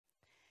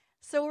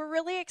So we're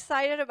really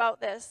excited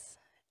about this.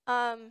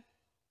 And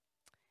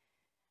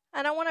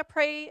I want to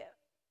pray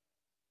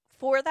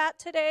for that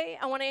today.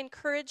 I want to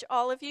encourage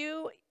all of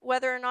you,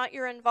 whether or not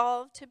you're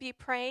involved, to be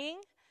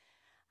praying.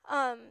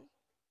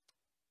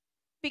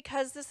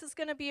 Because this is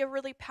going to be a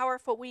really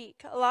powerful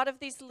week. A lot of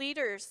these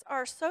leaders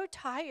are so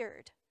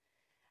tired.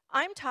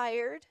 I'm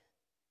tired.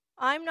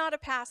 I'm not a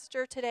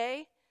pastor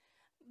today,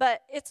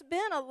 but it's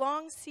been a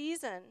long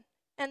season.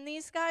 And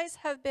these guys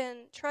have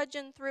been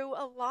trudging through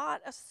a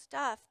lot of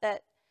stuff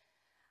that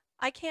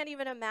I can't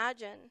even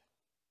imagine.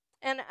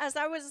 And as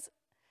I was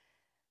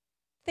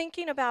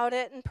thinking about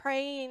it and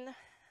praying,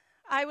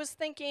 I was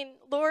thinking,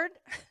 Lord,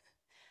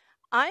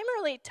 I'm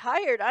really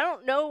tired. I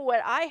don't know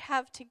what I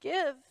have to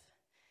give.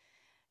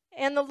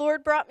 And the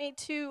Lord brought me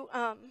to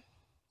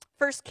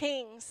 1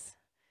 Kings,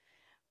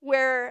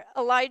 where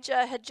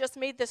Elijah had just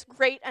made this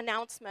great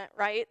announcement,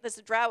 right?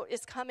 This drought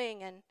is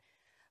coming, and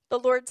the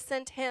Lord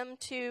sent him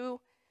to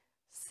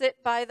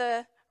sit by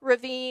the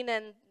ravine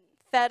and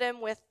fed him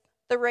with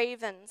the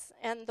ravens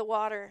and the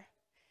water.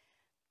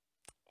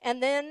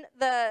 And then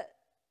the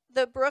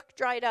brook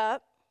dried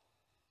up,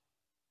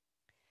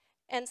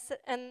 and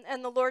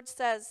the Lord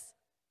says,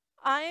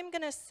 I'm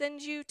going to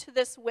send you to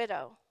this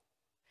widow.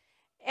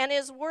 And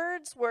his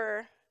words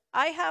were,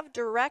 I have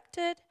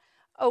directed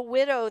a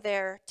widow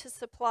there to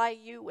supply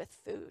you with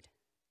food.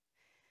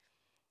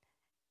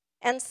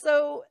 And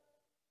so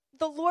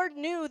the Lord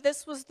knew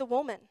this was the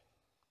woman.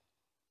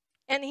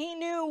 And he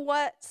knew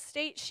what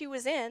state she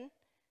was in.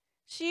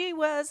 She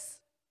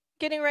was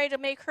getting ready to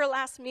make her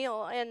last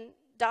meal and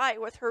die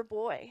with her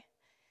boy.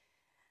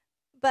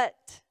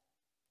 But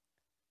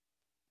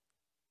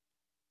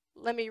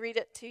let me read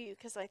it to you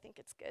because I think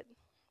it's good.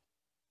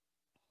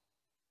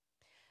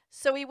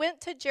 So he went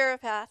to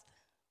Zarephath.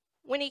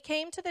 When he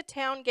came to the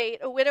town gate,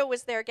 a widow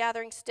was there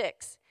gathering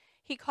sticks.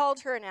 He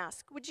called her and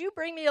asked, would you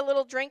bring me a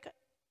little drink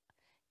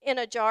in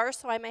a jar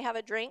so I may have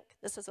a drink?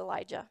 This is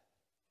Elijah.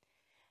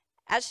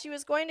 As she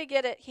was going to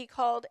get it, he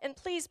called, and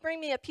please bring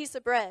me a piece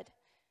of bread.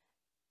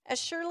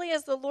 As surely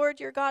as the Lord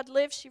your God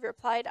lives, she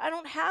replied, I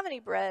don't have any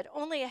bread,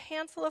 only a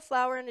handful of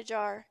flour in a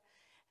jar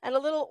and a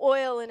little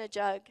oil in a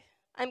jug.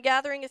 I'm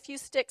gathering a few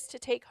sticks to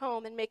take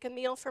home and make a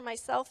meal for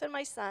myself and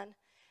my son,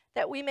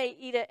 that we may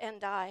eat it and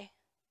die.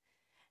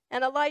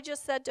 And Elijah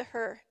said to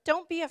her,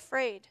 don't be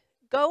afraid.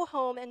 Go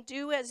home and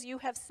do as you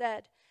have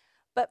said.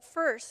 But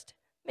first,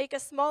 make a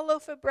small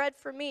loaf of bread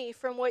for me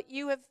from what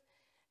you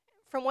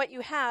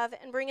have,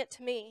 and bring it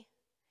to me.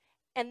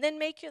 And then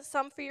make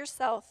some for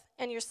yourself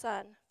and your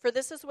son. For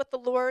this is what the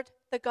Lord,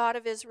 the God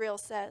of Israel,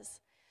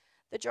 says.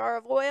 The jar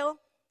of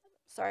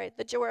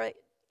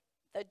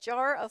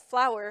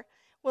flour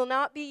will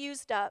not be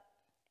used up,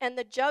 and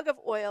the jug of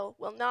oil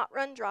will not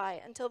run dry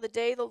until the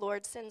day the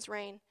Lord sends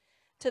rain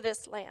to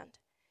this land.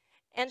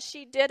 And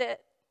she did it.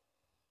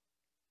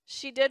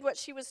 She did what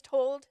she was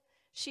told.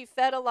 She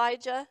fed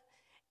Elijah.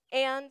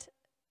 And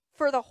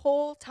for the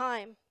whole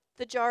time,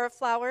 the jar of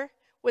flour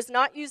was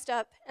not used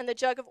up, and the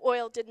jug of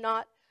oil did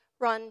not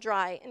run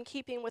dry, in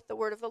keeping with the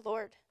word of the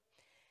Lord.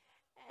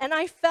 And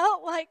I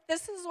felt like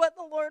this is what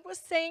the Lord was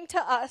saying to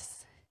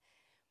us.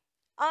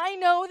 I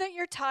know that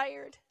you're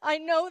tired. I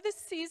know this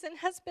season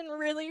has been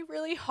really,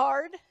 really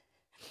hard.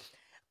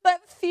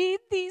 But feed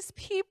these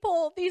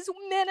people, these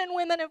men and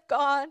women of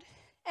God,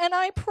 and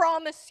I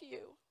promise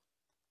you,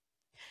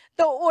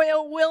 the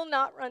oil will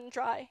not run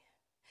dry,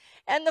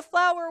 and the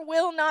flour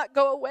will not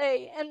go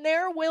away, and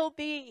there will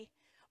be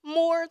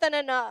more than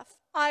enough.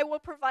 I will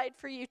provide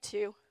for you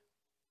too.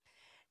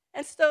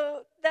 And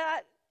so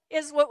that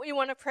is what we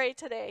want to pray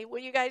today. Will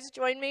you guys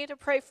join me to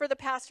pray for the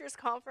pastors'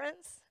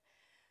 conference?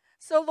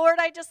 So, Lord,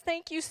 I just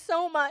thank you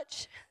so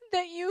much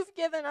that you've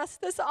given us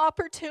this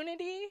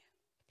opportunity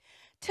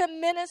to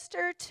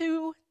minister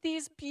to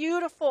these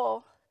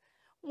beautiful,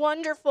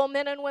 wonderful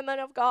men and women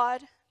of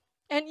God.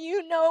 And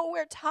you know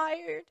we're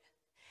tired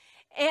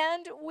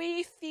and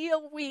we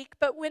feel weak,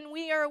 but when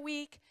we are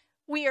weak,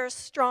 we are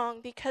strong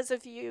because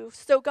of you.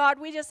 So, God,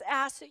 we just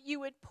ask that you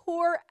would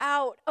pour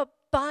out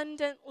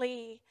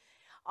abundantly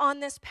on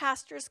this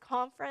pastors'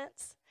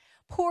 conference.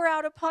 Pour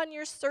out upon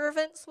your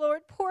servants,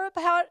 Lord. Pour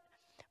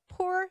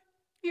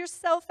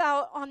yourself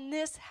out on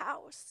this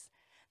house,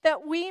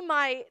 that we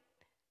might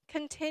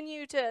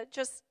continue to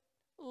just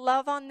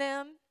love on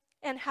them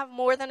and have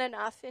more than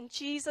enough. In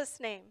Jesus'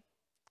 name,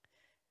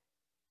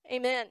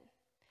 amen.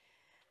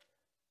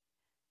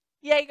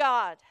 Yay,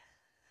 God.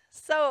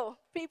 So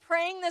be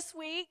praying this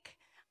week.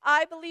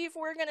 I believe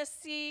we're going to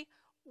see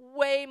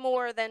way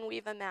more than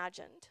we've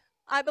imagined.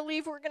 I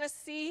believe we're going to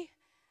see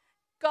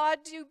God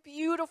do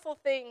beautiful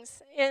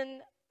things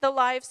in the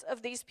lives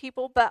of these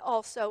people, but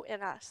also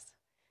in us.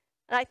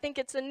 And I think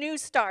it's a new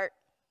start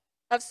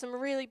of some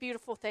really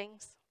beautiful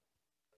things.